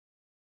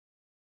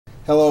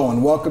Hello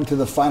and welcome to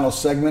the final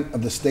segment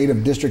of the State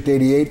of District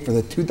 88 for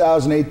the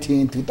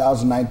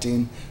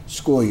 2018-2019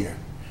 school year.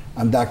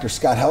 I'm Dr.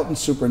 Scott Helton,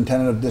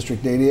 Superintendent of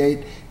District 88,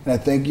 and I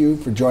thank you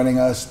for joining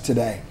us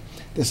today.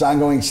 This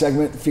ongoing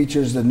segment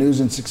features the news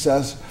and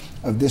success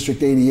of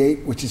District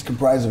 88, which is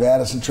comprised of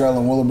Addison Trail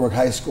and Willowbrook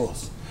High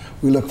Schools.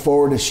 We look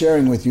forward to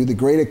sharing with you the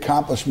great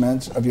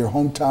accomplishments of your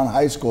hometown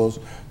high schools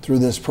through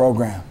this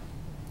program.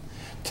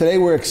 Today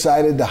we're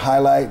excited to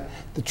highlight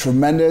the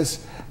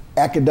tremendous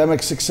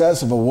academic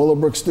success of a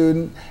Willowbrook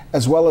student,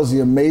 as well as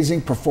the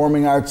amazing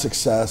performing arts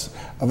success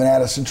of an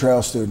Addison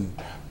Trail student,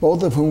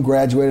 both of whom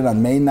graduated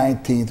on May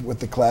 19th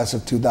with the class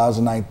of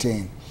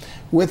 2019.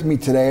 With me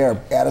today are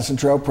Addison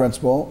Trail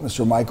Principal,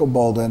 Mr. Michael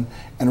Bolden,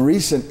 and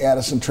recent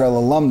Addison Trail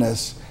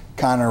alumnus,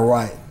 Connor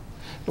Wright.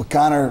 Well,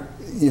 Connor,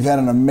 you've had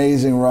an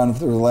amazing run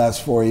through the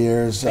last 4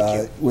 years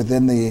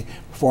within the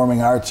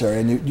performing arts area.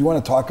 And you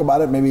want to talk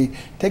about it? Maybe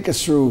take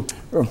us through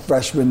from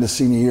freshman to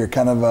senior year,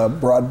 kind of a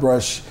broad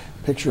brush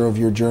picture of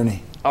your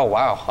journey. Oh,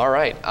 wow. All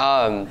right.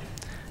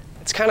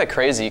 It's kind of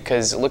crazy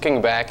because looking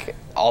back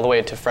all the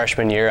way to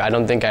freshman year, I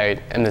don't think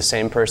I am the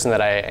same person that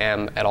I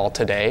am at all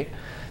today,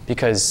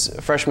 because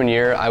freshman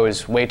year I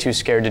was way too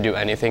scared to do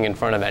anything in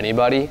front of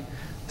anybody.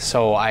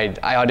 So I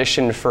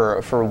auditioned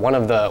for one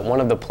of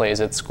the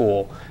plays at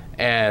school,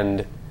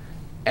 and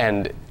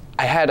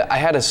I had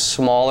a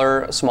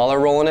smaller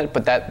role in it,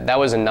 but that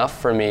was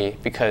enough for me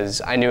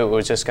because I knew it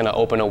was just going to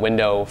open a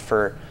window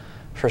for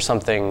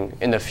something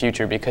in the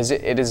future, because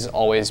it has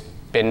always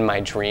been my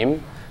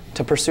dream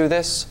to pursue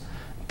this,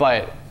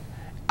 but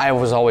I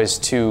was always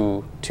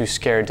too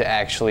scared to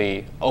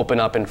actually open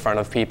up in front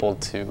of people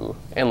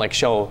and like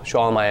show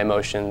all my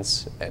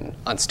emotions and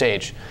on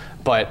stage.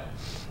 But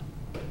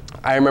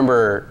I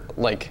remember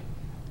like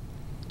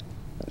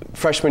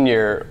freshman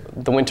year,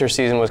 the winter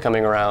season was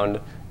coming around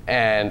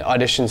and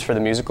auditions for the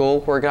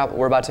musical were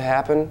about to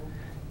happen,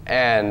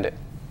 and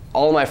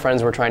all of my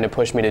friends were trying to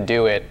push me to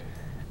do it,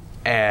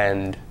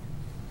 and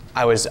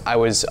I was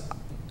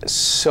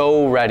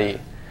so ready.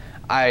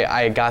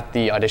 I got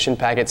the audition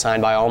packet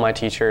signed by all my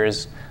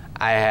teachers.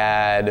 I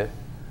had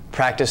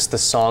practiced the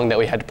song that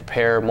we had to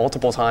prepare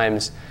multiple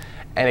times,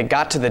 and it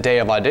got to the day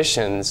of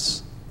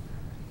auditions,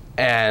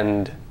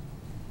 and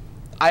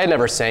I had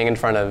never sang in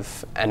front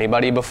of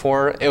anybody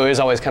before. It was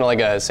always kind of like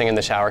a sing in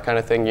the shower kind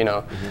of thing, you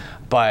know. Mm-hmm.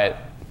 But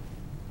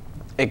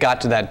it got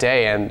to that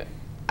day, and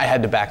I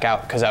had to back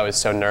out because I was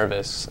so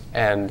nervous.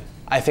 And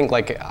I think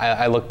like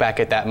I look back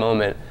at that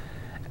moment,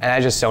 and I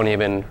just don't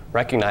even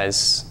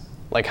recognize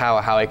like how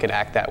I could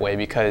act that way,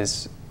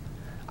 because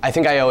I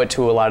think I owe it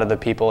to a lot of the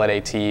people at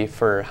AT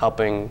for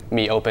helping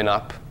me open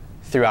up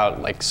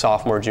throughout like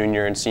sophomore,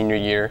 junior, and senior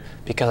year,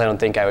 because I don't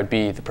think I would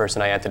be the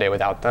person I am today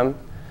without them.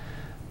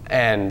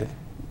 And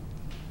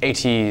AT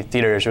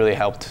Theater has really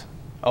helped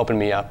open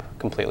me up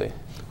completely.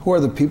 Who are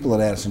the people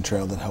at Addison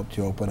Trail that helped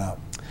you open up?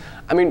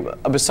 I mean,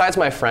 besides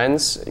my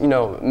friends, you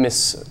know,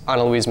 Miss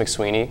Anna Louise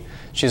McSweeney,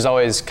 she's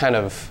always kind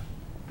of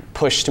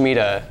pushed me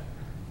to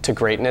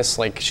greatness.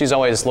 Like, she's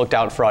always looked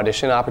out for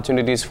audition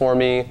opportunities for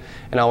me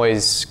and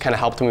always kind of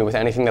helped me with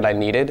anything that I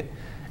needed.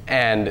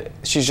 And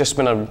she's just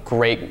been a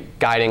great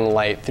guiding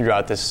light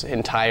throughout this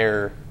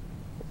entire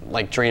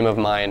like dream of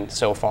mine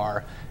so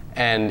far.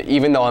 And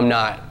even though I'm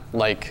not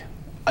like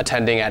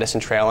attending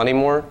Addison Trail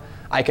anymore,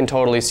 I can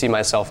totally see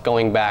myself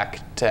going back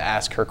to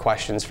ask her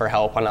questions for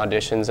help on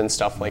auditions and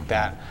stuff like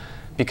that,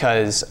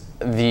 because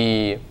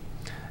the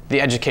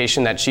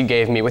education that she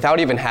gave me without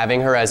even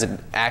having her as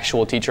an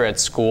actual teacher at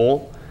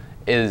school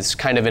is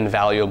kind of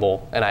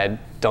invaluable, and I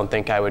don't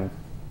think I would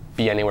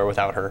be anywhere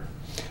without her.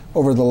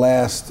 Over the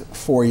last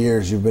 4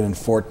 years, you've been in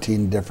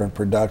 14 different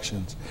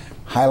productions.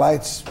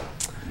 Highlights?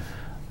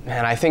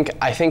 Man, I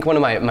think one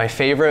of my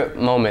favorite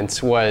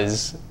moments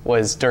was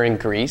during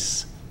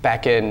Grease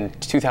back in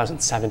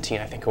 2017,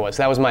 I think it was.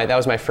 That was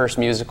my first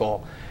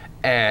musical,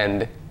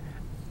 and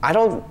I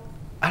don't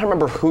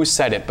remember who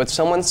said it, but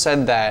someone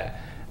said that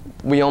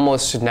we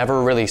almost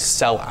never really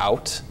sell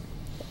out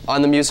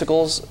on the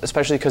musicals,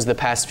 especially because the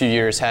past few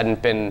years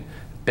hadn't been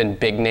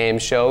big name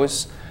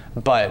shows.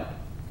 But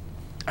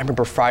I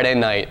remember Friday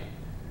night,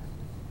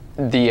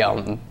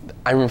 I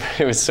remember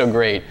it was so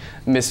great.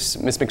 Miss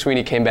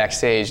McSweeney came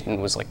backstage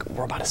and was like,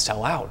 "We're about to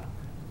sell out.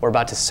 We're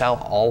about to sell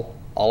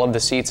all of the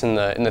seats in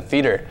the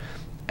theater."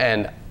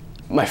 And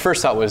my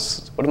first thought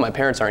was, "What if my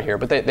parents aren't here?"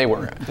 But they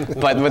were.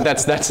 but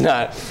that's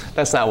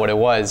not what it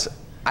was.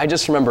 I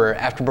just remember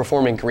after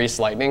performing Grease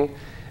Lightning,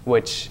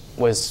 which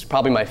was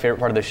probably my favorite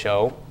part of the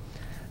show,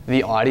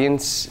 the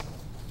audience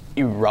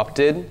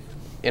erupted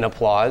in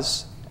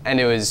applause, and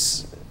it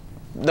was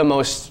the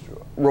most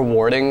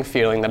rewarding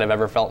feeling that I've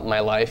ever felt in my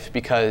life,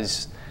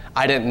 because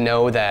I didn't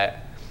know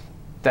that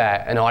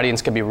an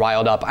audience could be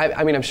riled up.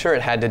 I mean, I'm sure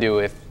it had to do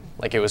with,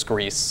 like, it was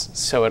Grease,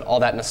 so all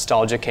that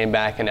nostalgia came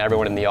back and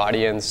everyone in the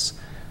audience,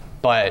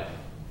 but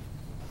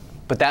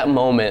that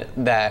moment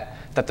that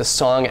the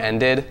song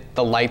ended,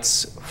 the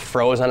lights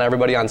froze on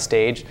everybody on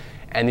stage,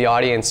 and the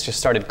audience just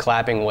started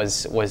clapping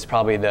was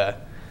probably the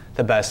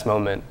best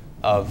moment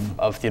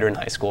of theater in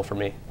high school for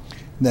me.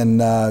 Then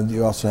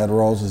you also had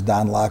roles as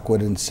Don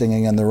Lockwood in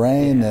Singing in the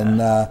Rain,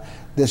 and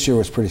this year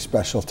was pretty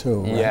special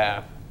too, right?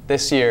 Yeah,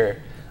 this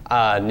year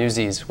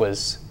Newsies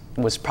was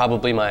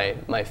probably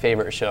my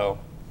favorite show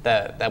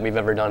that we've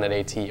ever done at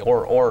AT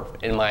or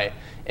in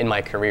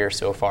my career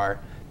so far,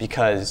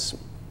 because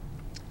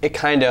it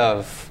kind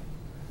of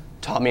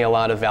taught me a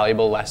lot of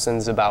valuable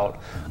lessons about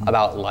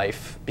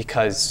life,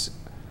 because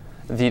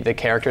the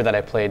character that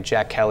I played,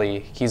 Jack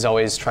Kelly, he's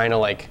always trying to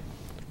like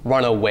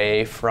run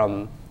away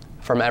from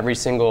every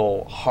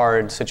single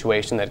hard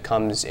situation that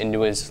comes into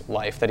his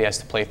life that he has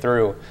to play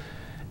through.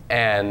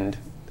 And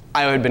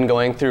I had been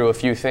going through a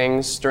few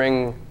things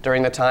during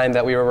the time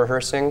that we were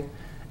rehearsing,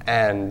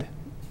 and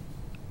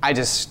I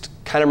just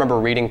kind of remember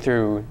reading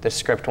through the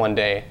script one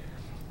day,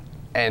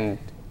 and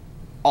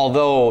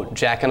although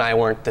Jack and I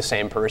weren't the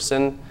same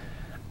person,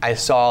 I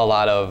saw a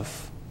lot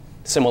of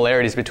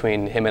similarities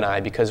between him and I,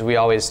 because we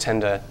always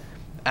tend to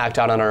act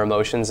out on our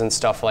emotions and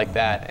stuff like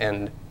that.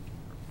 And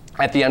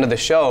at the end of the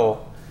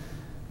show,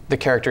 the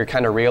character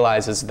kind of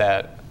realizes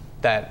that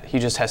he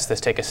just has to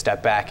take a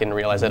step back and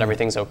realize that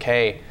everything's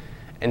okay.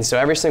 And so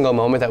every single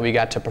moment that we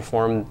got to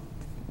perform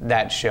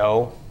that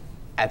show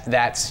at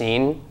that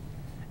scene,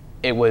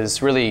 it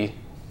was really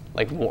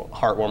like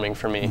heartwarming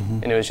for me,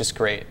 and it was just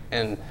great.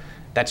 And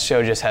that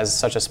show just has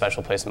such a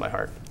special place in my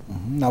heart.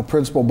 Now,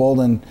 Principal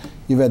Bolden,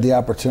 you've had the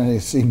opportunity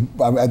to see,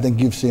 I think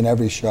you've seen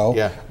every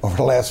show over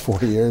the last 4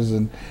 years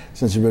and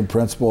since you've been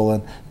principal,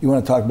 and you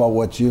want to talk about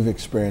what you've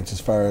experienced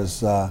as far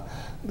as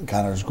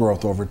Connor's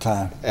growth over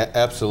time.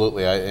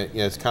 Absolutely.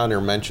 As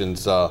Connor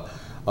mentions,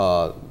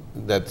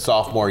 that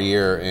sophomore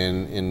year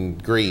in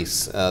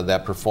Greece,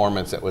 that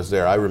performance that was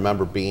there, I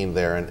remember being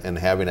there and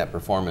having that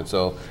performance.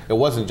 So it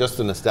wasn't just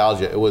a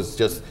nostalgia, it was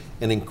just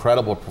an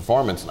incredible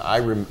performance. And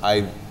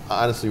I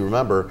honestly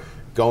remember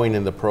going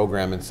in the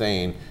program and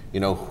saying,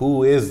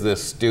 who is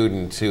this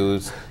student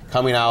who's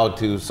coming out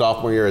to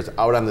sophomore year, is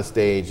out on the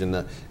stage, and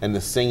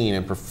the singing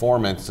and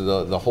performance,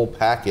 the whole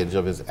package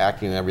of his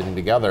acting and everything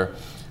together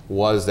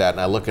was that.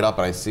 And I look it up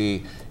and I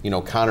see,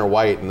 Connor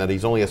White, and that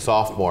he's only a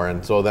sophomore.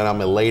 And so then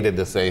I'm elated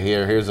to say,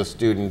 here's a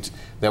student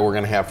that we're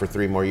going to have for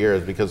 3 more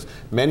years, because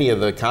many of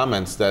the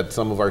comments that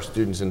some of our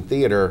students in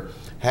theater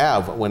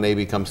have when they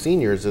become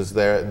seniors is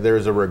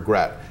there's a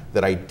regret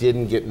that I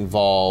didn't get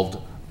involved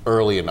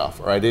early enough,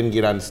 or I didn't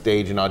get on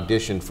stage and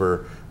audition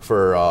for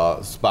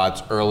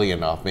spots early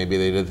enough. Maybe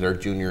they did their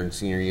junior and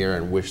senior year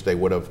and wish they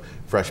would have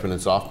freshman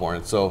and sophomore.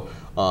 And so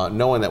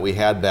knowing that we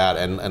had that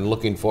and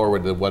looking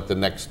forward to what the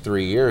next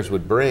 3 years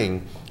would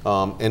bring,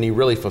 and he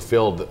really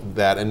fulfilled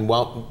that, and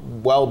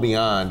well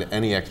beyond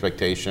any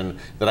expectation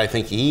that I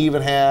think he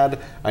even had,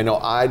 I know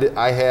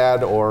I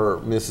had,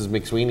 or Mrs.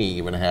 McSweeney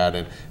even had.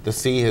 And to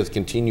see his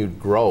continued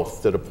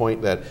growth to the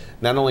point that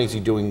not only is he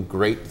doing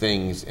great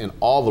things in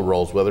all the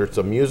roles, whether it's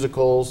the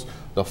musicals,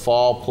 the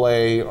fall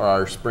play, or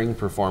our spring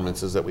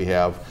performances that we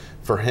have,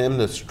 for him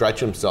to stretch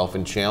himself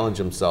and challenge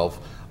himself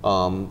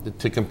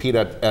to compete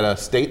at a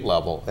state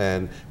level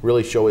and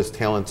really show his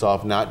talents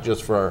off, not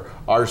just for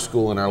our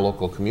school and our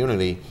local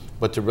community,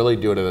 but to really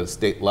do it at a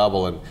state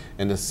level,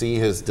 and to see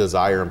his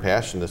desire and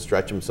passion to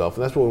stretch himself.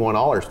 And that's what we want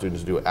all our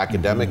students to do,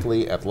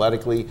 academically,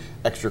 athletically,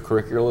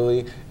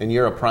 extracurricularly. And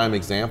you're a prime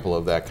example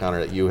of that,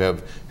 Connor, that you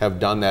have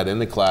done that in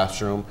the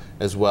classroom,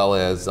 as well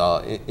as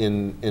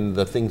in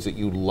the things that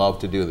you love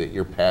to do, that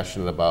you're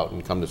passionate about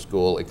and come to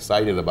school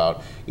excited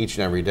about each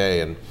and every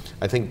day. And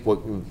I think what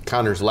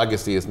Connor's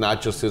legacy is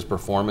not just his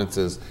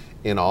performances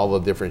in all the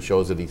different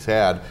shows that he's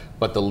had,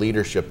 but the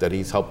leadership that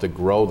he's helped to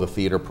grow the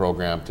theater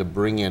program, to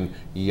bring in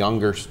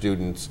younger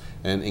students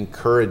and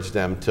encourage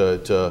them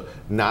to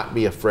not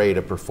be afraid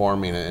of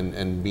performing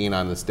and being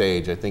on the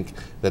stage. I think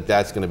that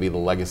that's going to be the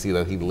legacy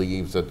that he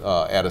leaves at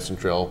Addison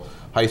Trail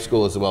High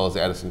School, as well as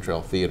Addison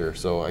Trail Theater.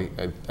 So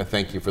I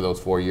thank you for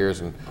those 4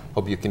 years, and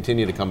hope you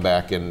continue to come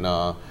back and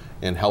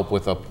help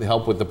with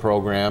the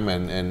program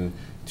and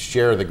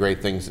share the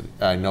great things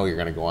that I know you're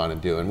going to go on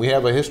and do. And we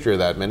have a history of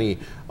that. Many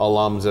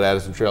alums at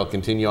Addison Trail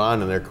continue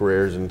on in their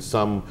careers in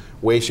some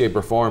way, shape,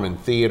 or form, in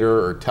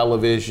theater or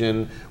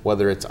television,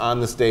 whether it's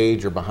on the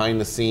stage or behind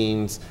the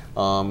scenes.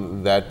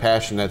 That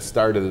passion that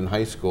started in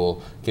high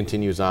school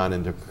continues on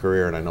into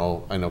career, and I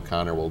know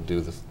Connor will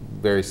do this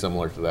very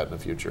similar to that in the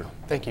future.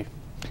 Thank you.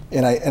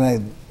 And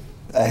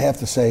I have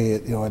to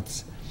say,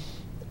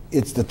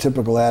 it's the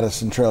typical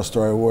Addison Trail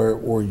story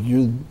where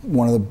you're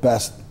one of the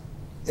best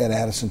at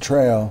Addison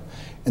Trail,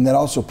 and that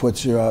also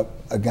puts you up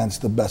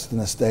against the best in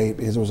the state,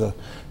 because it was a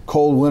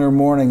cold winter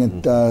morning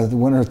in the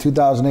winter of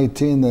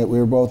 2018 that we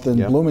were both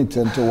in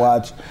Bloomington to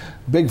watch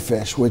Big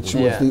Fish, which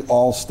was the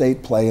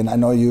all-state play. And I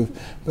know you've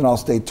been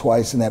all-state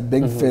twice, and that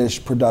Big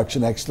Fish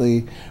production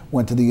actually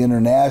went to the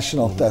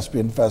International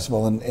Thespian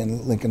Festival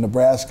in Lincoln,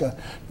 Nebraska.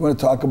 You want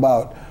to talk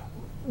about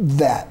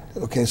that?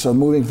 Okay, so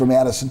moving from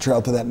Addison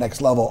Trail to that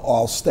next level,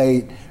 all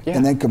state,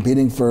 and then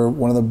competing for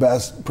one of the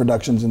best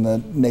productions in the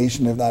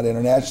nation, if not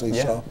internationally.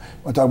 So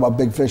I want to talk about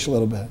Big Fish a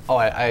little bit.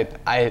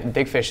 Oh,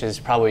 Big Fish is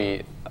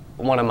probably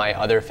one of my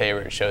other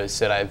favorite shows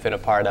that I've been a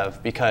part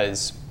of,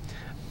 because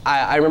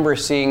I remember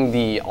seeing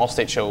the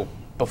All-State show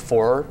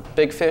before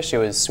Big Fish. It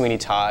was Sweeney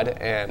Todd,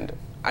 and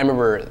I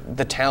remember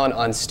the talent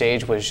on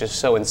stage was just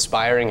so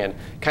inspiring and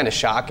kind of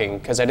shocking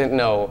because I didn't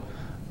know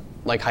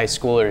like high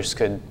schoolers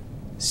could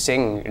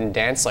sing and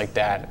dance like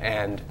that.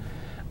 And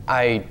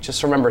I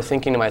just remember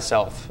thinking to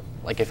myself,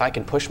 like, if I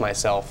can push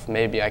myself,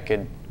 maybe I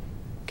could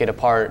get a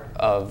part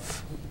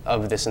of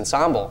this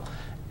ensemble.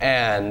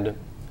 And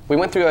we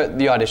went through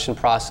the audition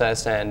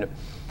process, and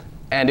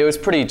it was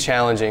pretty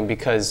challenging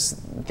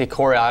because the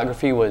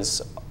choreography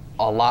was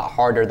a lot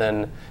harder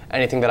than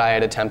anything that I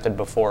had attempted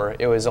before.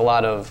 It was a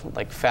lot of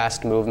like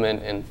fast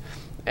movement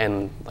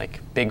and like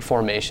big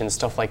formation,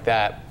 stuff like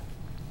that.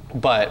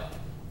 But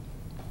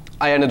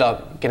I ended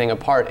up getting a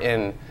part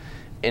in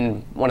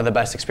one of the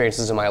best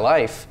experiences of my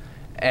life,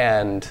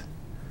 and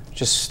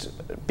just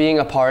being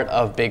a part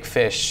of Big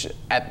Fish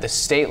at the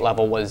state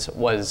level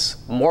was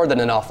more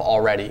than enough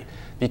already,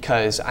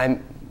 because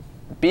I'm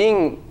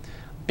being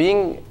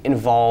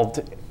involved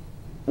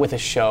with a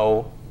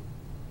show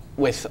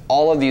with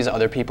all of these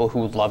other people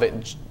who love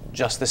it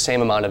just the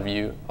same amount of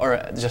you,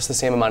 or just the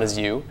same amount as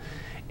you.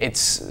 It's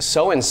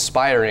so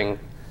inspiring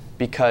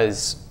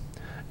because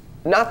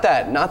not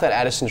that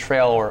Addison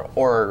Trail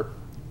or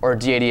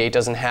D88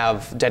 doesn't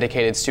have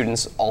dedicated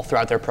students all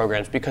throughout their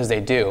programs, because they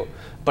do,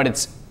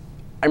 but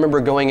I remember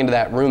going into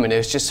that room and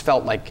it just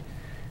felt like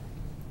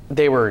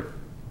they were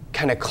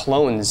kind of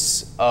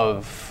clones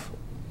of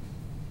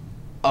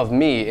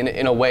me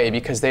in a way,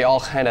 because they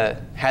all kind of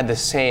had the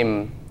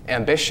same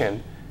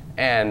ambition,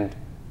 and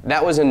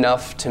that was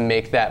enough to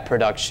make that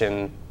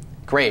production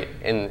great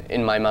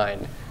in my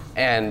mind.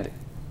 And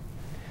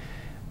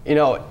you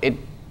know,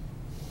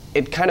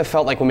 it kind of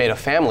felt like we made a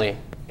family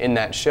in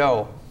that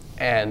show.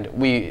 And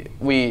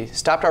we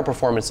stopped our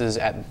performances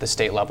at the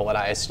state level at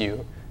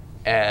ISU,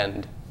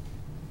 and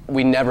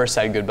we never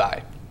said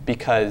goodbye,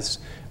 because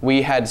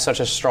we had such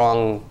a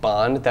strong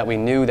bond that we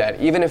knew that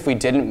even if we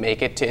didn't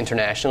make it to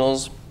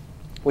internationals,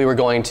 we were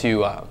going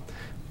to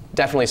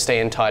definitely stay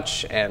in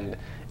touch and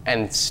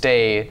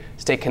stay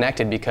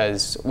connected,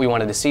 because we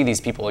wanted to see these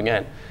people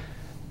again.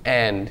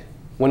 And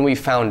when we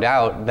found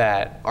out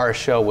that our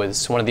show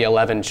was one of the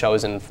 11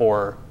 chosen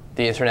for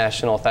the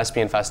International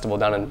Thespian Festival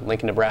down in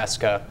Lincoln,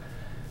 Nebraska,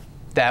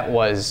 that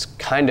was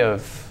kind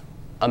of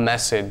a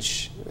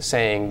message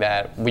saying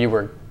that we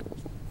were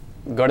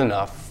good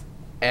enough,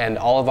 and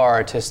all of our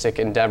artistic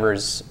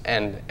endeavors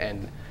and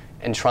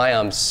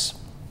triumphs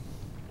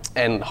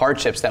and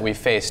hardships that we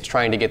faced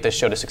trying to get this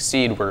show to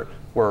succeed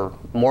were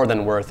more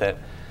than worth it.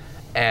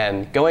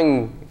 And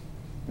going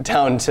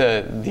down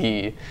to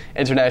the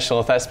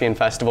International Thespian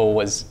Festival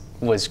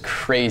was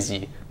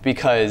crazy,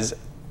 because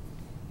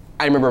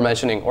I remember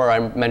I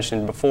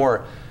mentioned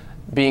before,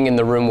 being in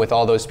the room with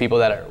all those people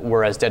that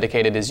were as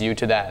dedicated as you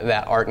to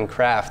that art and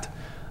craft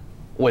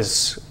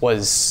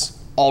was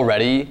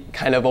already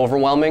kind of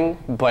overwhelming,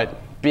 but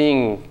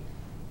being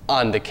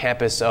on the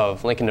campus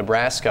of Lincoln,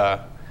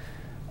 Nebraska,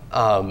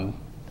 and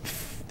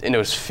it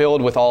was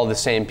filled with all the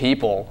same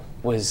people,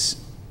 was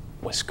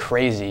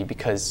crazy,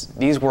 because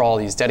these were all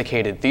these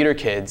dedicated theater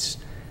kids,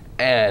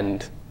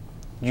 and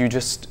you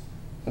just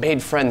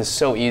made friends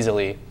so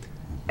easily.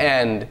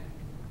 And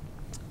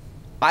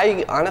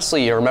I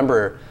honestly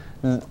remember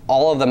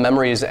all of the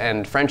memories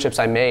and friendships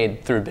I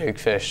made through Big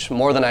Fish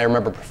more than I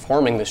remember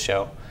performing the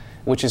show,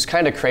 which is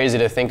kind of crazy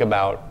to think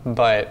about,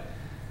 but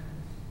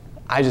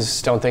I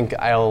just don't think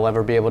I'll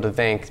ever be able to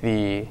thank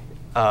the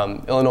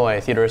Illinois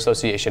Theater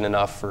Association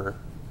enough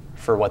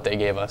for what they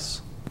gave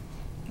us.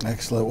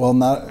 Excellent. Well,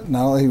 not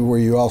only were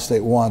you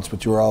All-State once,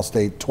 but you were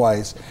All-State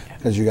twice,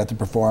 because you got to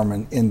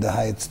perform in the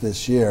Heights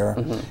this year.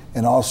 Mm-hmm.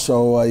 And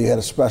also you had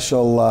a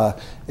special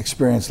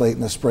experience late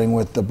in the spring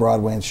with the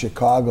Broadway in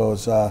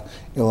Chicago's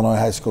Illinois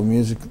High School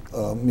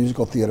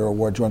Musical Theater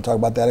Award. Do you want to talk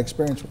about that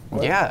experience?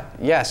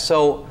 Yeah.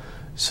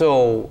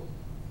 So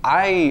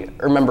I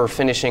remember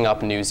finishing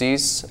up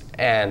Newsies,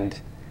 and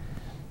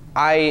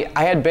I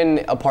had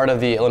been a part of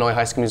the Illinois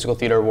High School Musical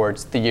Theater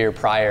Awards the year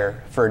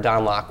prior for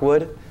Don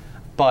Lockwood,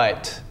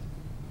 but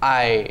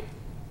I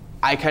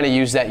kind of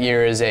used that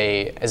year as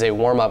a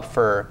warm-up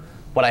for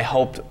what I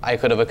hoped I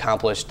could have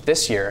accomplished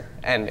this year,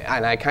 and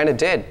I kind of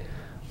did.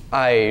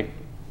 I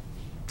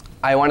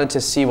wanted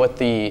to see what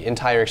the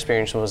entire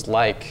experience was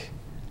like,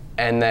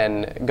 and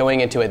then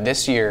going into it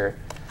this year,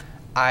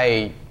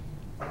 I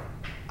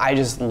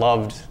just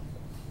loved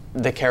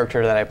the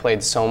character that I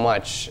played so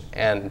much,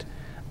 and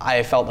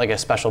I felt like a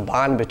special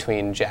bond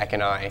between Jack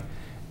and I,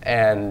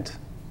 and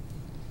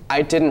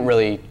I didn't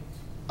really,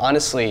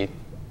 honestly,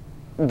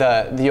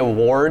 the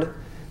award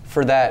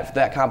for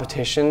that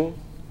competition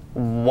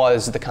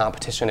was the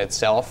competition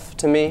itself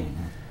to me,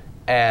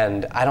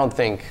 and I don't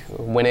think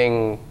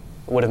winning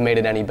would have made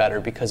it any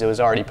better, because it was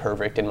already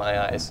perfect in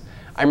my eyes.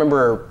 I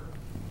remember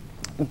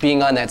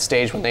being on that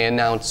stage when they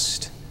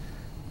announced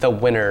the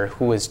winner,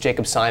 who was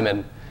Jacob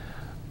Simon.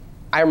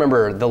 I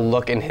remember the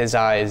look in his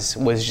eyes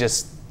was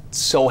just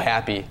so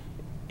happy.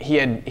 He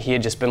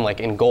had just been like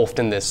engulfed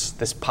in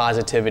this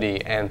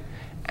positivity,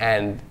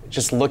 and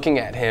just looking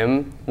at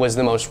him was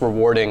the most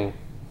rewarding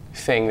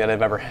thing that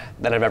I've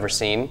ever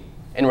seen.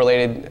 and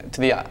related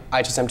to the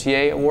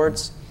IHSMTA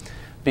awards,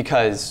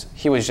 because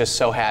he was just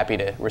so happy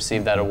to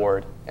receive that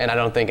award, and I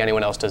don't think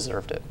anyone else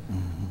deserved it,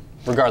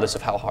 regardless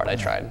of how hard I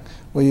tried.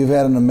 Well, you've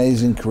had an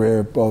amazing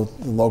career, both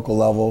the local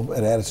level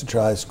at Addison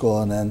High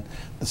School and then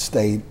the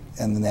state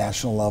and the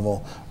national level.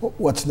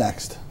 What's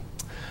next?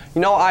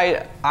 You know,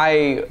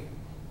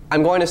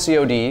 I'm going to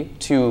COD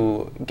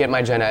to get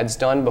my gen eds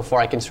done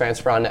before I can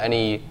transfer on to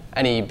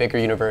any bigger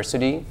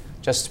university,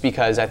 just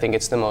because I think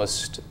it's the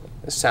most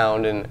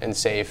sound and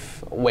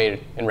safe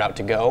way and route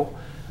to go.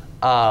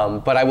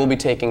 But I will be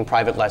taking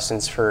private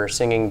lessons for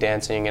singing,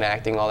 dancing, and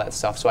acting, all that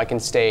stuff, so I can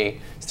stay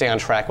on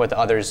track with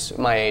others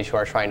my age who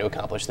are trying to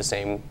accomplish the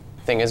same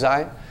thing as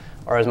I,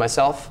 or as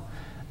myself.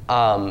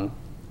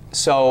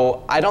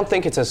 So I don't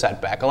think it's a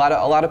setback. A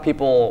lot of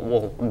people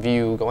will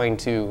view going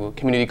to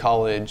community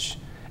college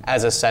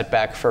as a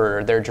setback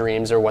for their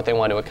dreams or what they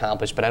want to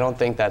accomplish, but I don't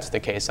think that's the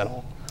case at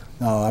all.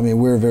 No, I mean,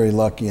 we're very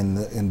lucky in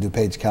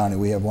DuPage County.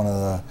 We have one of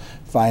the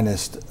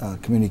finest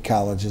community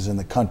colleges in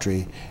the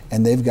country,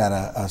 and they've got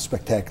a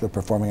spectacular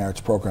performing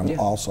arts program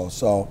also.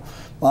 So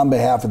on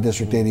behalf of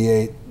District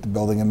 88, the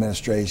building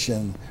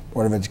administration,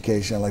 Board of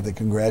Education, I'd like to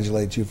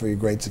congratulate you for your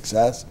great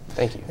success.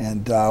 Thank you.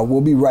 And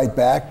we'll be right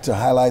back to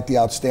highlight the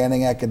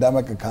outstanding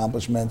academic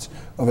accomplishments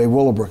of a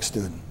Willowbrook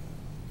student.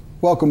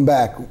 Welcome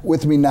back.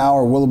 With me now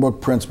are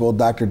Willowbrook Principal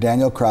Dr.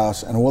 Daniel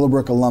Kraus and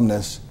Willowbrook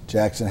alumnus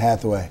Jackson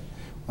Hathaway.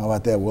 How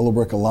about that,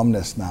 Willowbrook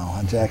alumnus now,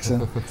 huh,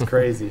 Jackson? It's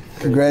crazy.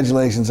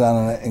 Congratulations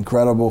on an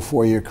incredible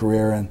four-year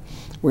career, and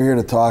we're here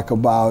to talk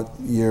about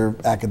your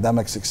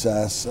academic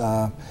success.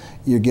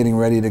 You're getting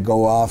ready to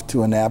go off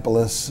to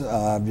Annapolis.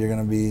 You're going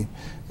to be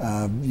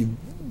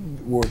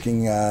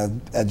working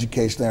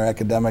educationally or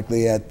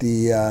academically at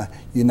the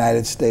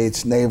United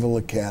States Naval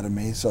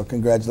Academy, so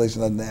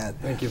congratulations on that.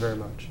 Thank you very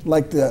much. I'd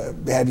like to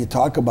have you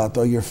talk about,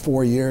 though, your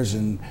 4 years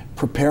in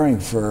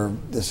preparing for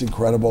this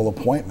incredible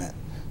appointment.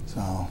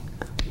 So.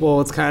 Well,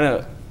 what's kind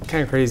of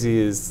crazy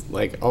is,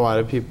 like, a lot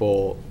of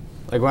people,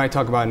 like, when I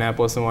talk about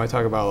Annapolis and when I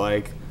talk about,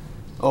 like,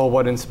 oh,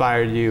 what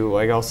inspired you,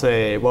 like, I'll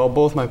say, well,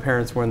 both my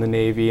parents were in the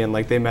Navy, and,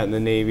 like, they met in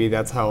the Navy.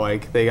 That's how,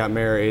 like, they got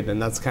married,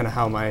 and that's kind of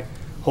how my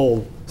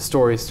whole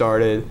story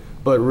started.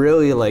 But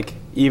really, like,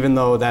 even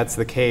though that's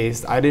the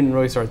case, I didn't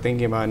really start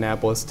thinking about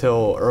Annapolis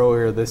till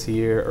earlier this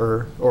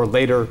year, or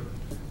later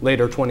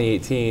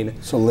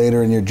 2018. So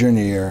later in your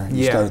junior year,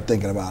 you started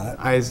thinking about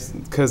it.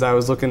 Because I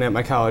was looking at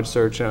my college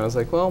search, and I was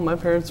like, well, my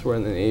parents were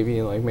in the Navy,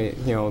 and, like,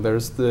 you know,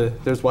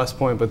 there's West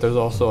Point, but there's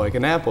also, like,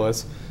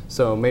 Annapolis,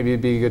 so maybe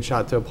it'd be a good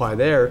shot to apply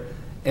there.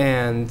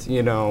 And,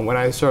 you know, when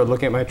I started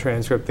looking at my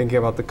transcript, thinking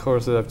about the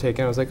courses I've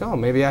taken, I was like, oh,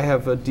 maybe I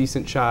have a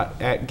decent shot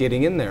at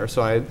getting in there.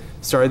 So I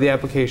started the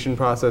application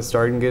process,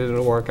 started getting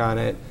to work on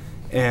it,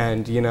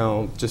 and, you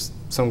know, just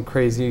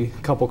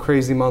couple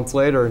crazy months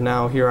later,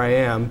 now here I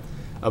am,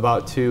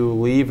 about to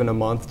leave in a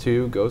month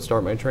to go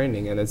start my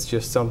training. And it's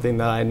just something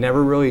that I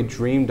never really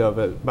dreamed of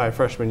it by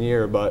freshman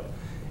year, but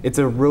it's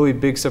a really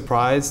big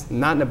surprise,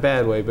 not in a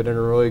bad way, but in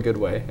a really good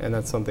way. And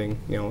that's something,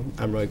 you know,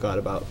 I'm really glad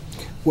about.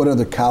 What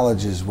other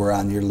colleges were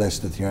on your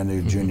list at the end of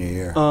your junior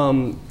year?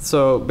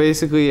 So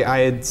basically,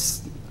 I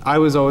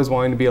was always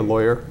wanting to be a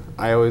lawyer.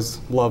 I always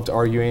loved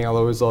arguing. I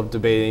always loved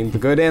debating, the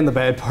good and the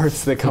bad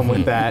parts that come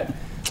with that.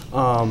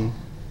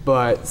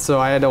 But so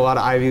I had a lot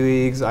of Ivy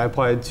Leagues. I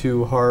applied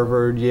to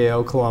Harvard,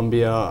 Yale,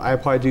 Columbia. I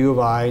applied to U of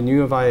I, and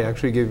U of I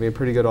actually gave me a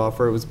pretty good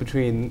offer. It was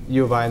between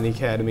U of I and the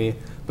Academy.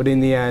 But in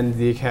the end,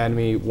 the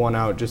Academy won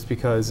out just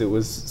because it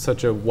was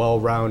such a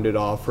well-rounded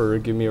offer,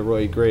 gave me a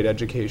really great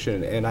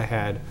education, and I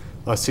had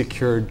a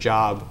secured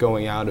job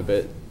going out of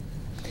it.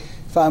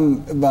 If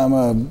I'm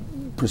a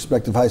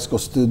prospective high school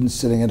student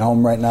sitting at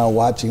home right now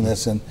watching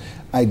this, and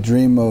I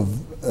dream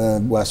of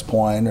West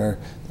Point or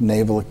the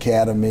Naval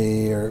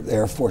Academy or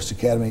Air Force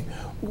Academy,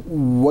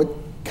 what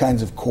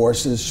kinds of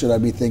courses should I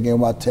be thinking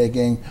about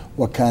taking?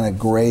 What kind of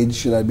grades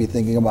should I be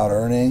thinking about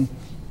earning?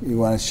 You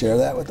want to share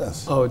that with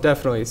us? Oh,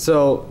 definitely.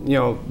 So, you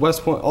know,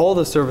 West Point, all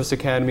the service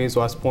academies,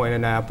 West Point,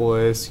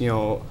 Annapolis, you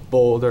know,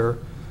 Boulder,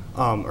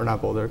 or not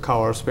Boulder,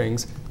 Colorado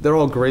Springs, they're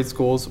all great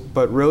schools,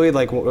 but really,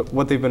 like,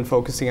 what they've been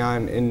focusing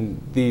on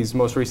in these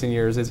most recent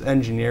years is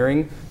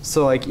engineering.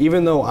 So, like,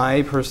 even though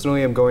I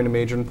personally am going to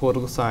major in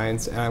political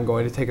science and I'm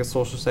going to take a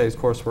social studies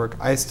coursework,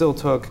 I still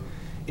took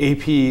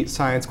AP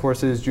science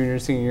courses junior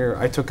and senior year.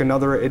 I took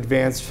another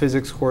advanced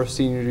physics course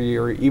senior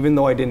year, even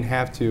though I didn't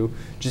have to,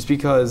 just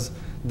because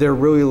they're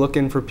really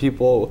looking for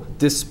people,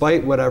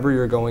 despite whatever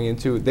you're going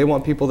into, they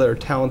want people that are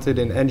talented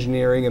in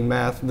engineering and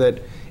math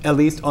that at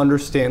least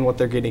understand what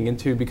they're getting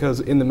into, because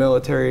in the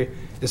military,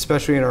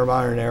 especially in our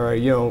modern era,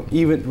 you know,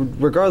 even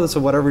regardless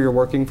of whatever you're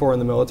working for in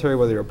the military,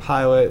 whether you're a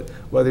pilot,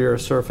 whether you're a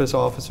surface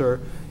officer,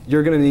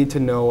 you're gonna need to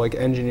know, like,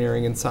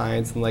 engineering and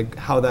science and, like,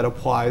 how that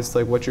applies to,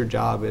 like, what your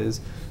job is.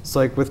 So,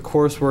 like, with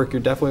coursework,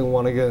 you're definitely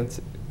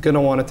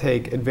gonna wanna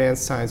take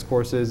advanced science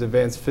courses,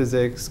 advanced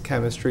physics,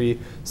 chemistry,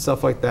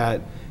 stuff like that.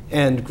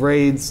 And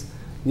grades,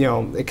 you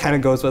know, it kind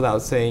of goes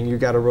without saying, you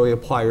got to really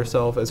apply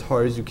yourself as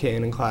hard as you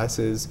can in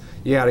classes.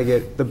 You got to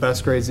get the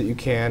best grades that you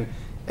can.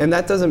 And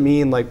that doesn't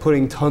mean like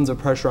putting tons of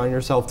pressure on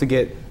yourself to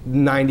get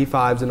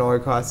 95s in all your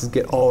classes,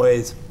 get all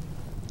A's.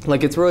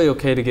 Like it's really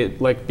okay to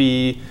get like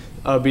B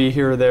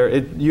here or there.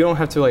 You don't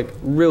have to like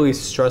really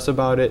stress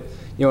about it.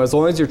 You know, as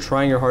long as you're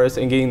trying your hardest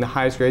and getting the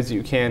highest grades that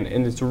you can,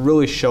 and it's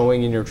really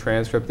showing in your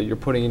transcript that you're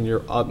putting in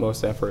your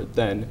utmost effort,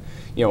 then,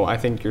 you know, I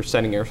think you're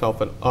setting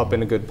yourself up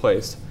in a good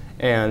place.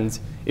 And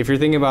if you're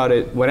thinking about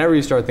it, whenever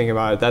you start thinking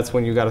about it, that's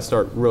when you got to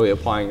start really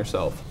applying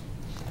yourself.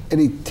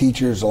 Any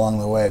teachers along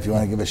the way, if you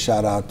want to give a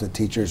shout out to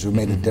teachers who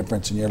made a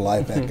difference in your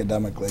life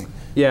academically?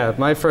 Yeah,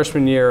 my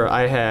freshman year,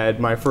 I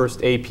had my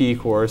first AP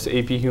course,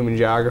 AP Human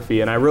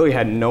Geography, and I really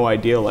had no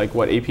idea like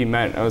what AP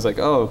meant. I was like,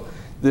 oh,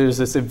 there's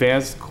this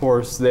advanced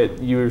course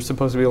that you're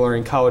supposed to be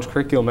learning college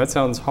curriculum. That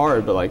sounds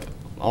hard, but like,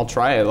 I'll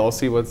try it. I'll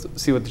see what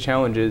the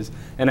challenge is.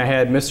 And I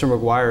had Mr.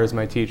 McGuire as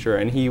my teacher,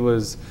 and he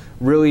was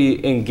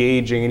really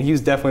engaging, and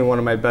he's definitely one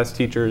of my best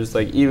teachers.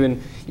 Like even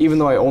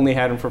though I only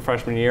had him for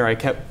freshman year,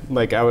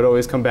 I would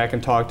always come back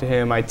and talk to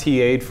him. I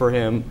TA'd for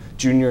him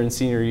junior and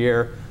senior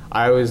year.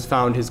 I always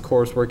found his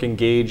coursework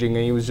engaging,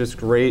 and he was just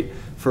great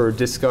for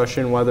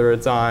discussion, whether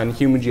it's on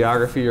human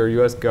geography or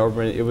U.S.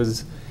 government.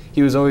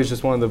 He was always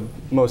just one of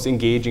the most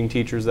engaging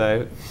teachers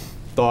that I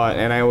thought,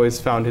 and I always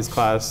found his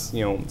class,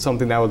 you know,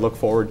 something that I would look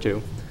forward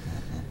to.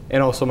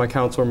 And also my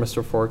counselor,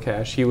 Mr.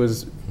 Forcash, he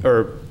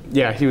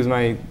was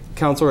my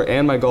counselor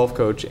and my golf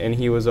coach, and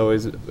he was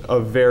always a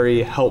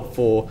very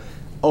helpful,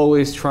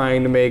 always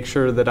trying to make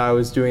sure that I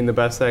was doing the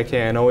best I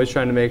can, always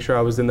trying to make sure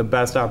I was in the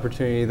best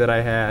opportunity that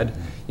I had,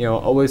 you know,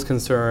 always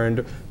concerned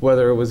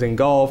whether it was in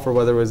golf or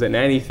whether it was in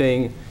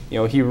anything. You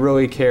know, he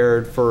really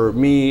cared for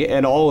me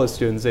and all the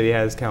students that he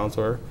had as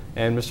counselor.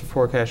 And Mr.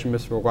 Forcash and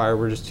Mr. McGuire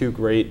were just two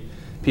great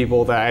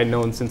people that I had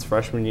known since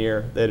freshman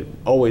year that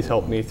always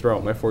helped me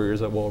throughout my 4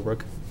 years at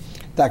Willowbrook.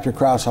 Dr.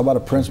 Kraus, how about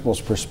a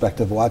principal's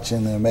perspective,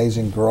 watching the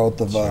amazing growth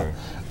of a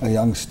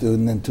young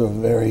student into a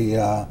very,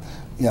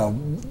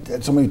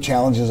 somebody who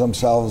challenges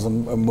themselves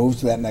and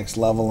moves to that next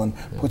level and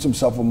puts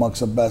himself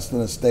amongst the best in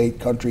the state,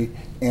 country,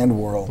 and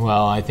world?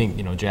 Well, I think,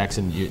 you know,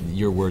 Jackson,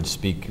 your words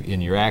speak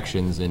in your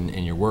actions,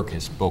 and your work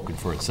has spoken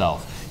for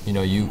itself. You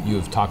know, you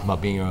have talked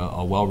about being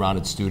a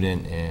well-rounded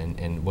student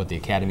and what the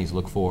academies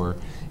look for,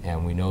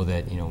 and we know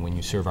that, you know, when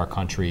you serve our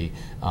country,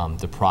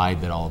 the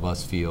pride that all of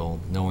us feel,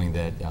 knowing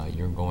that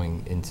you're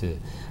going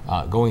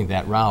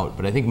that route.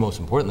 But I think most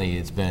importantly,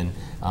 it's been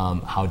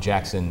how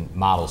Jackson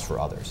models for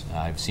others.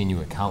 I've seen you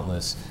at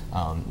countless,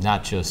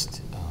 not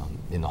just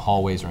in the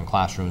hallways or in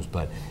classrooms,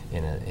 but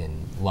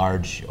in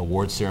large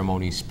award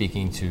ceremonies,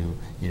 speaking to,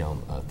 you know,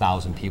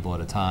 1,000 people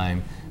at a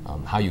time.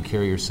 How you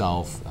carry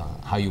yourself,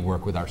 how you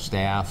work with our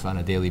staff on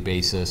a daily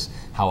basis,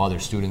 how other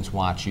students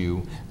watch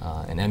you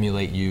and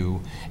emulate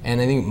you,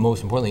 and I think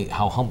most importantly,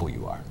 how humble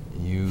you are.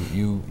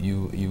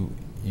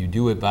 You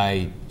do it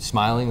by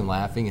smiling and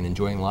laughing and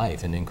enjoying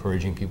life and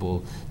encouraging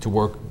people to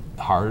work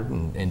hard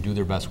and do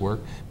their best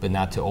work, but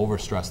not to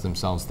overstress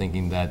themselves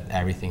thinking that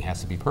everything has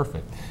to be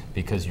perfect,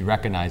 because you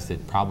recognize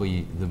that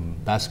probably the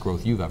best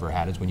growth you've ever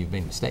had is when you've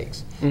made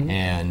mistakes.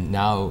 And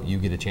now you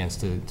get a chance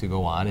to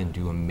go on and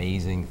do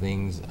amazing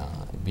things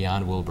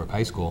beyond Willowbrook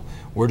High School.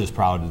 We're just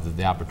proud of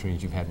the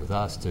opportunities you've had with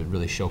us to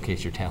really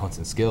showcase your talents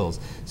and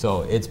skills.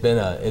 So it's been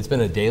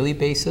a daily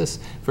basis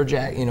for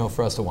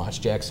for us to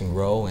watch Jackson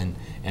grow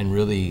and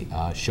really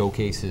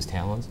showcase his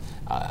talents.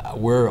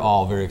 We're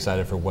all very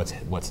excited for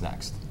what's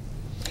next.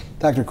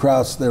 Dr.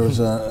 Kraus, there was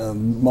a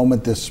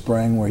moment this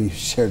spring where you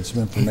shared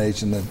some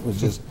information that was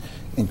just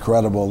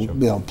incredible. You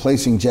know,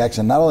 placing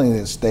Jackson not only in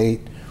the state,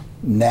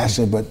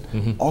 nationally, but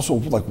also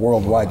like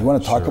worldwide. Do you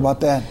want to talk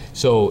about that?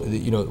 So,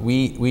 you know,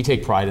 we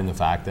take pride in the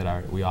fact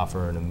that we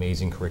offer an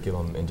amazing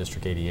curriculum in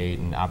District 88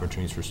 and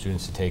opportunities for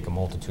students to take a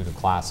multitude of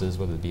classes,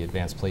 whether it be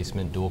advanced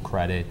placement, dual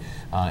credit,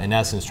 in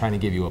essence trying to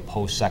give you a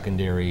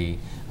post-secondary,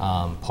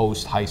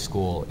 post-high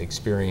school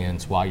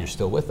experience while you're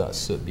still with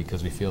us,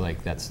 because we feel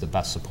like that's the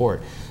best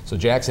support. So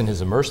Jackson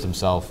has immersed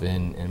himself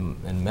in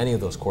many of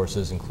those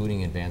courses,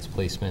 including advanced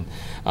placement,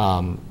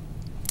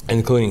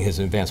 including his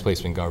advanced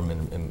placement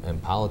government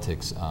and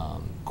politics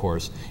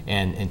course,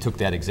 and took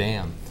that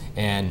exam.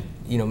 And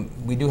you know,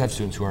 we do have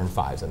students who earn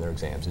 5s on their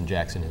exams, and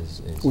Jackson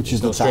is which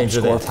is no the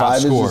top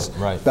score. 5 is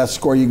right. Best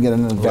score you can get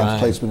in an advanced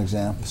placement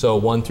exam. So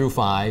 1 through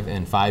 5,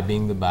 and 5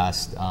 being the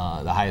best, the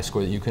highest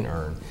score that you can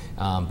earn.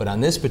 But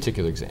on this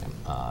particular exam,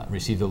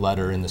 received a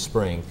letter in the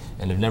spring,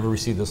 and have never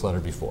received this letter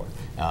before.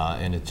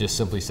 And it just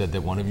simply said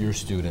that one of your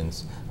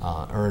students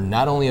earned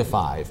not only a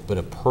 5, but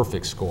a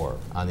perfect score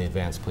on the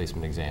advanced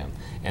placement exam.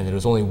 And there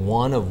was only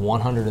one of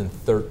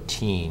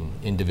 113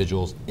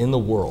 individuals in the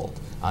world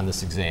on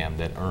this exam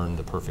that earned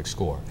the perfect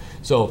score.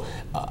 So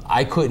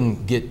I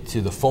couldn't get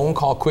to the phone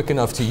call quick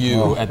enough to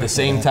you at the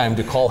same time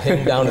to call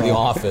him down to the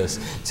office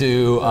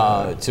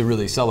to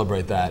really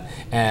celebrate that.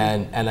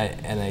 And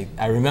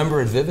I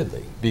remember it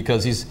vividly,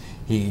 because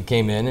he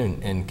came in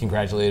and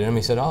congratulated him.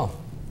 He said, "Oh,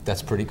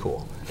 that's pretty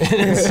cool.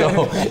 And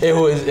so it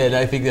was, and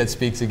I think that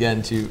speaks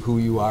again to who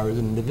you are as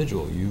an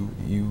individual.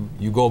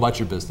 You go about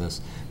your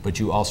business, but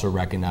you also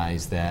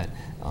recognize that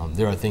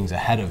there are things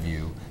ahead of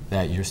you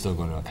that you're still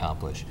going to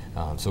accomplish.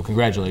 So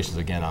congratulations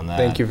again on that.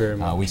 Thank you very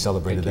much. We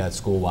celebrated that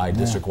school-wide,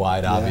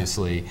 district-wide,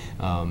 obviously,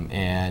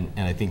 and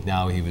I think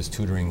now he was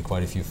tutoring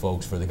quite a few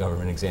folks for the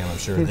government exam, I'm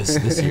sure,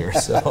 this year.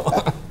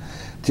 So,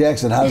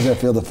 Jackson, how does that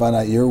feel to find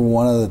out you're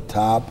one of the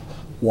top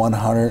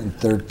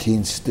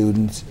 113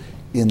 students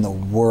in the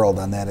world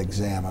on that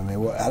exam? I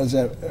mean, how does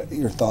that,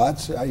 your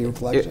thoughts, your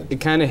reflection? It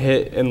kind of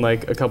hit in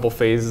like a couple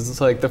phases.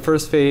 It's like the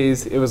first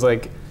phase, it was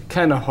like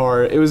kind of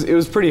hard. It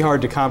was pretty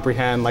hard to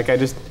comprehend. Like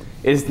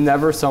it's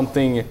never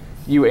something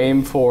you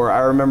aim for. I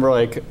remember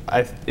like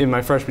in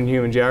my freshman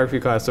human geography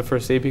class, the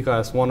first AP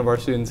class, one of our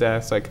students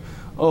asked like,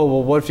 oh,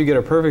 well, what if you get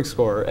a perfect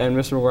score? And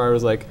Mr. McGuire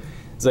was like,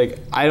 it's like,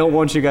 I don't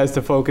want you guys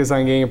to focus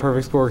on getting a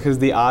perfect score because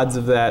the odds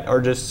of that are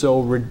just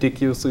so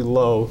ridiculously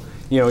low.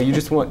 You know, you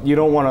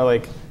don't want to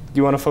like,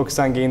 you want to focus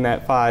on getting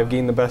that 5,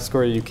 getting the best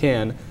score you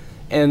can.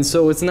 And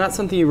so it's not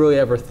something you really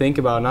ever think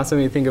about, not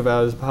something you think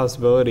about as a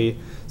possibility.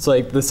 So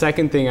like the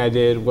second thing I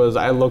did was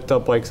I looked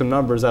up like some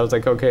numbers. I was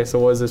like, okay, so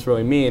what does this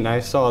really mean?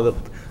 I saw that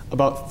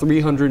about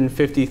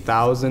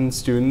 350,000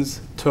 students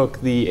took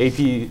the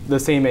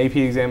same AP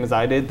exam as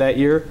I did that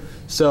year.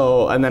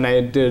 So, and then I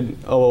did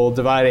a little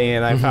dividing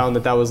and I found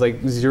that was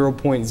like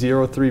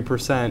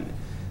 0.03%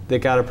 that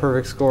got a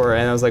perfect score.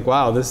 And I was like,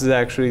 wow, this is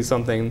actually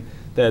something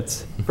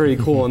that's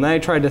pretty cool. And then I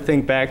tried to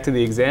think back to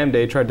the exam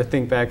day, tried to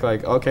think back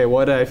like, okay,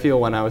 what did I feel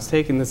when I was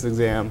taking this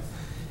exam?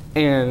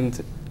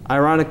 And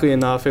ironically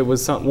enough, it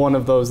was one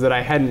of those that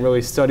I hadn't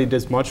really studied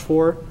as much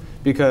for,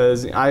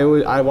 because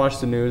I watch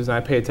the news and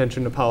I pay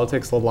attention to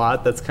politics a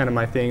lot. That's kind of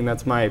my thing.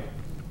 That's my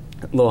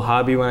little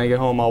hobby. When I get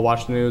home, I'll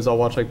watch the news. I'll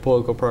watch like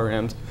political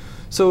programs.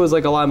 So it was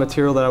like a lot of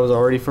material that I was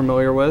already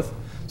familiar with.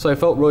 So I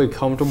felt really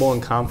comfortable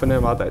and confident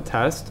about that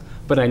test.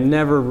 But I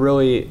never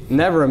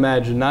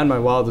imagined, not in my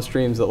wildest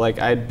dreams, that like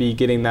I'd be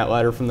getting that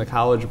letter from the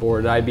College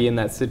Board, I'd be in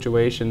that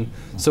situation.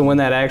 So when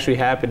that actually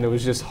happened, it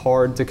was just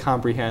hard to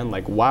comprehend,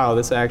 like, wow,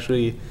 this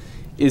actually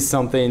is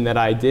something that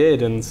I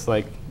did. And it's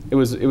like, it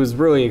was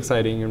really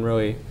exciting and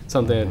really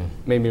something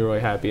that made me really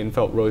happy and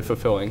felt really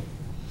fulfilling.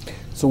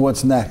 So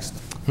what's next?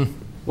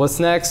 What's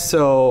next?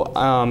 So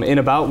in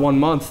about 1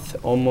 month,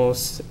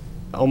 almost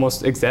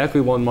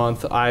exactly 1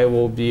 month, I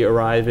will be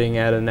arriving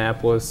at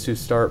Annapolis to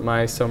start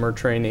my summer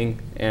training,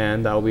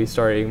 and I'll be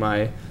starting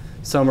my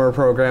summer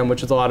program,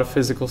 which is a lot of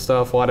physical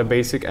stuff, a lot of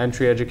basic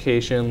entry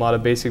education, a lot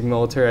of basic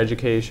military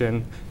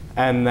education.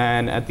 And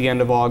then at the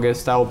end of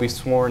August, I will be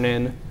sworn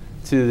in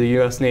to the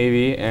U.S.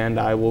 Navy, and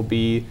I will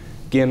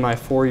begin my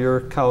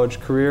 4-year college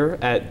career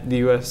at the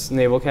U.S.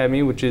 Naval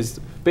Academy, which is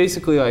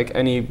basically like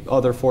any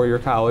other 4-year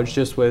college,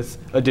 just with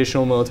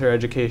additional military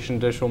education,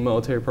 additional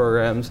military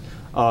programs,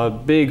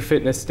 big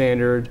fitness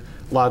standard,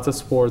 lots of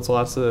sports,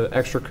 lots of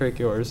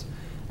extracurriculars.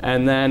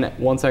 And then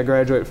once I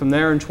graduate from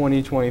there in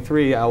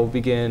 2023, I will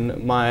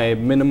begin my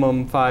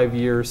minimum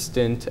 5-year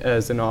stint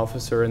as an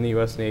officer in the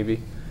U.S.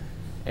 Navy.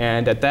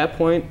 And at that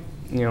point,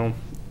 you know,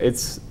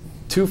 it's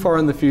too far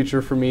in the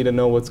future for me to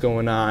know what's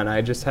going on.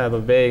 I just have a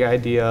vague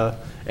idea,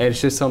 and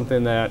it's just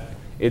something that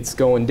it's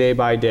going day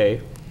by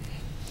day.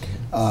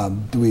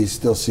 Do we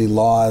still see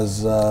law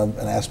as an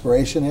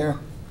aspiration here?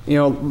 You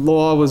know,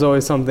 law was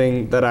always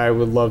something that I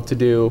would love to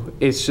do.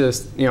 It's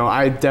just, you know,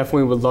 I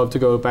definitely would love to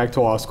go back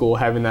to law school,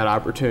 having that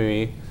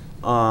opportunity.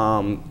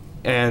 And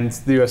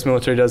the U.S.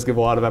 military does give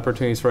a lot of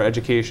opportunities for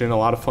education, a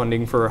lot of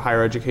funding for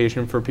higher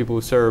education for people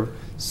who serve.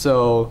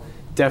 So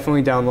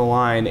definitely down the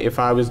line, if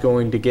I was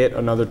going to get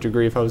another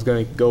degree, if I was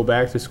going to go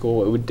back to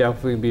school, it would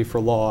definitely be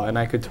for law, and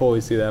I could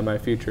totally see that in my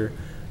future.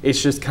 It's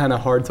just kind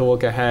of hard to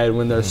look ahead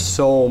when there's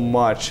so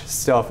much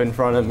stuff in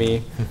front of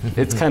me.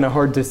 It's kind of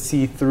hard to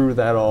see through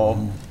that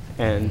all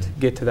and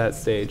get to that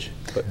stage.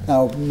 But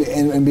now,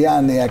 and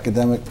beyond the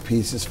academic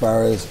piece, as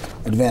far as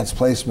advanced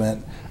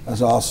placement, I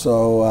was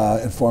also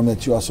informed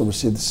that you also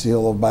received the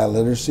Seal of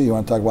Bioliteracy. You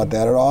want to talk about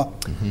that at all?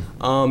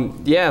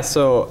 Yeah,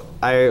 so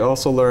I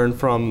also learned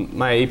from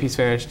my AP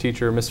Spanish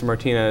teacher, Mr.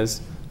 Martinez,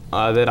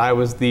 that I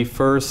was the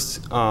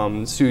first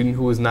student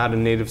who was not a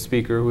native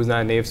speaker, who was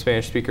not a native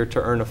Spanish speaker,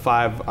 to earn a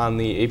 5 on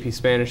the AP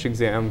Spanish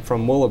exam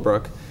from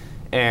Willowbrook.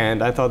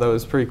 And I thought that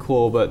was pretty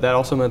cool, but that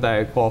also meant that I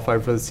had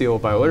qualified for the Seal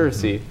of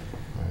Bioliteracy,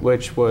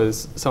 which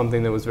was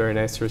something that was very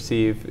nice to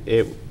receive.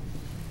 It,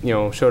 you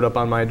know, showed up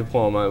on my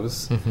diploma. It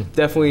was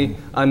definitely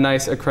a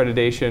nice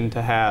accreditation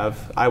to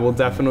have. I will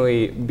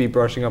definitely be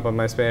brushing up on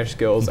my Spanish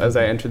skills as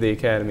I enter the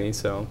academy.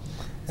 So,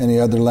 any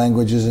other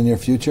languages in your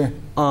future?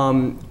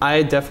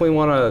 I definitely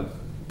want to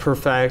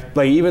perfect,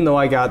 like, even though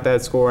I got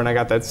that score and I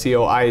got that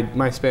seal,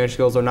 my Spanish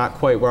skills are not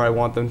quite where I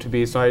want them to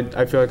be. So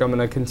I feel like I'm going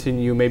to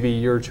continue maybe a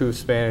year or two of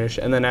Spanish,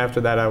 and then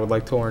after that I would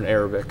like to learn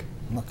Arabic.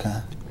 Okay.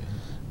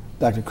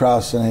 Dr.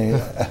 Kraus, any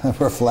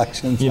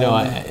reflections? You know,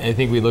 I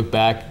think we look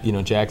back, you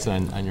know,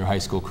 Jackson, on your high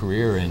school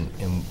career, and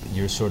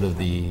you're sort of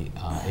the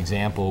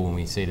example when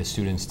we say to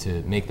students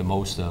to make the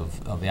most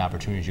of the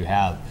opportunities you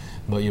have.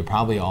 but you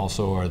probably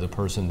also are the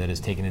person that has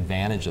taken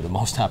advantage of the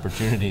most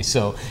opportunities.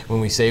 So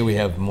when we say we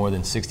have more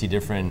than 60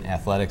 different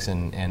athletics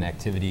and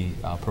activity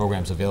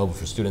programs available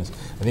for students,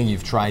 I think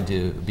you've tried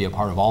to be a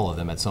part of all of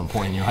them at some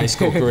point in your high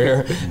school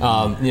career.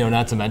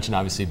 Not to mention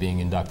obviously being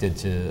inducted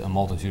to a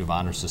multitude of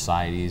honor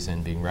societies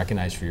and being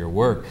recognized for your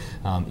work.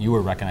 You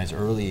were recognized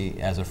early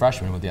as a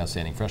freshman with the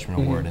Outstanding Freshman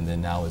Award, and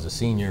then now as a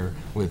senior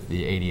with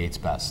the 88's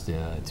Best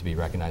to be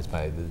recognized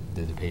by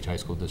the DuPage High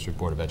School District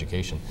Board of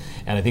Education.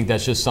 And I think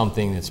that's just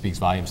something that speaks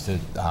volumes to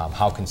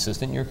how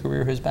consistent your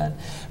career has been,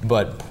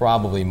 but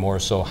probably more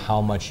so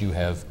how much you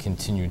have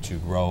continued to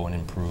grow and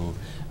improve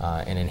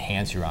and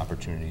enhance your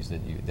opportunities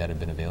that have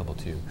been available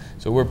to you.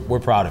 So we're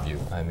proud of you.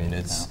 I mean,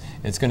 it's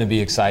going to be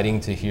exciting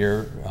to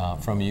hear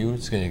from you.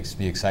 It's going to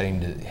be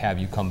exciting to have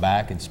you come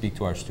back and speak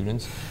to our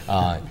students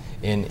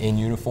in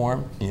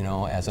uniform.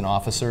 As an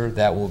officer,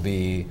 that will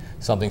be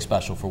something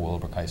special for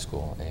Willowbrook High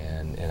School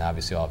and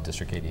obviously all of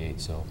District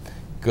 88. So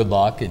good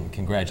luck and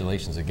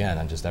congratulations again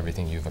on just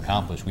everything you've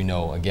accomplished. We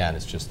know, again,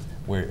 it's just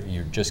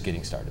you're just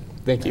getting started.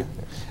 Thank you.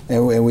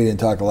 And we didn't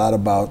talk a lot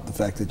about the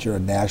fact that you're a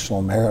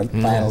national merit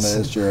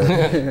finalist, you're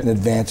an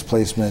advanced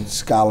placement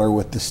scholar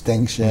with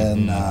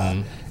distinction.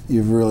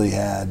 You've really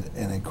had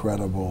an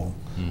incredible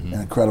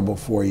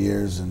 4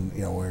 years, and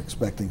we're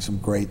expecting some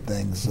great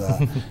things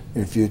in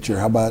your future.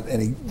 How about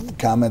any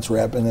comments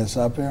wrapping this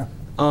up here?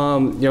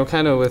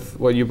 Kind of with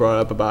what you brought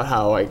up about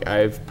how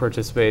I've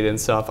participated in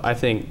stuff, I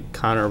think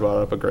Connor brought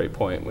up a great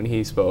point when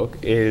he spoke.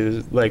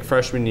 Is like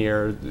freshman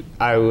year,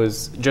 I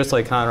was just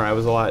like Connor. I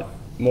was a lot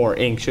more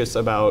anxious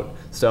about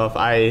stuff.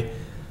 I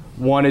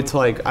wanted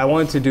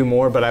to do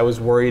more, but I was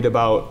worried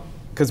about,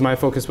 because my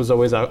focus was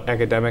always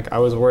academic, I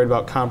was worried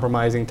about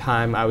compromising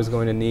time I was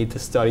going to need to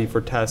study for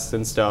tests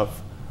and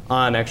stuff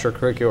on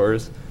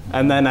extracurriculars.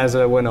 And then as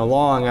I went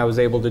along, I was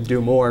able to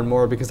do more and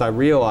more because I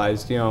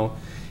realized,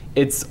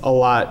 it's a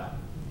lot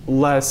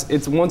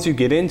less, once you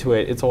get into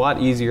it, it's a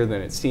lot easier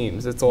than it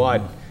seems. It's a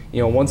lot,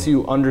 once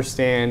you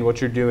understand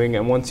what you're doing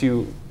and once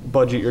you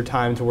budget your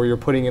time to where you're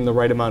putting in the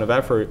right amount of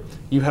effort,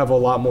 you have a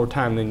lot more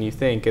time than you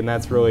think. And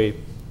that's really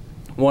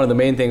one of the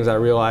main things I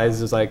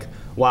realized is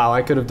wow,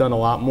 I could have done a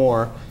lot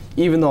more.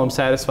 Even though I'm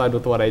satisfied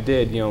with what I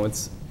did,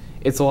 it's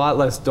a lot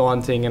less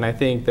daunting, and I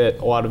think that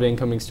a lot of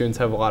incoming students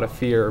have a lot of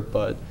fear,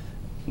 but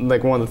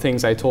one of the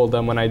things I told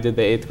them when I did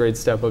the 8th grade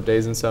step-up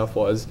days and stuff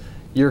was,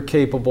 you're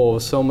capable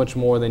of so much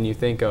more than you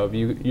think of.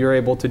 You're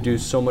able to do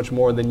so much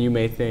more than you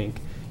may think.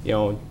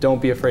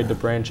 Don't be afraid to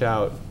branch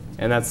out.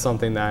 And that's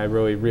something that I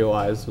really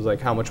realized was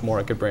how much more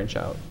I could branch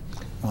out.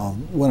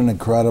 What an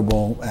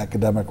incredible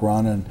academic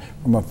run, and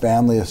from a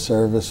family of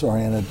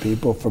service-oriented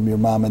people, from your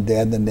mom and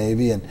dad in the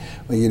Navy, and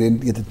you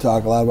didn't get to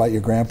talk a lot about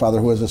your grandfather,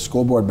 who was a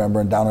school board member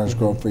in Downers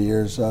Grove for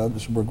years,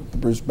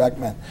 Bruce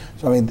Beckman.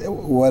 So I mean,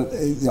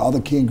 all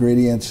the key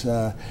ingredients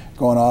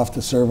going off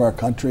to serve our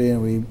country,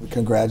 and we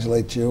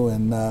congratulate you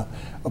and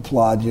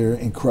applaud your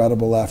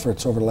incredible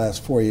efforts over the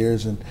last 4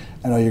 years, and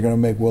I know you're going to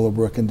make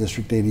Willowbrook and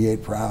District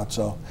 88 proud,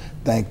 so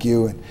thank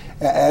you. And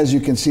as you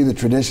can see, the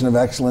tradition of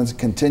excellence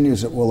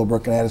continues at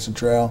Willowbrook and Addison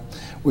Trail.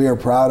 We are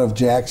proud of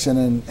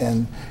Jackson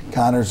and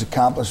Connor's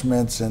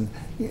accomplishments and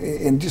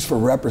just for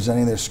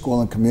representing their school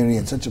and community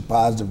in such a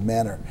positive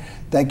manner.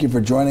 Thank you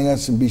for joining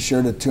us, and be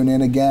sure to tune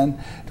in again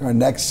to our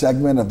next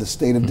segment of the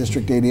State of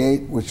District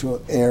 88, which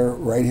will air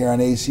right here on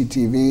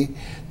ACTV.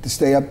 To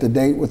stay up to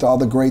date with all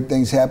the great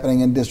things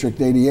happening in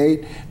District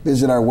 88,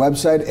 visit our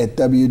website at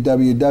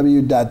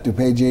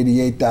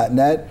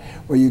www.dupage88.net,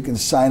 where you can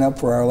sign up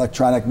for our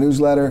electronic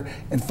newsletter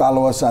and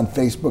follow us on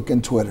Facebook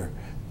and Twitter.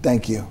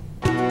 Thank you.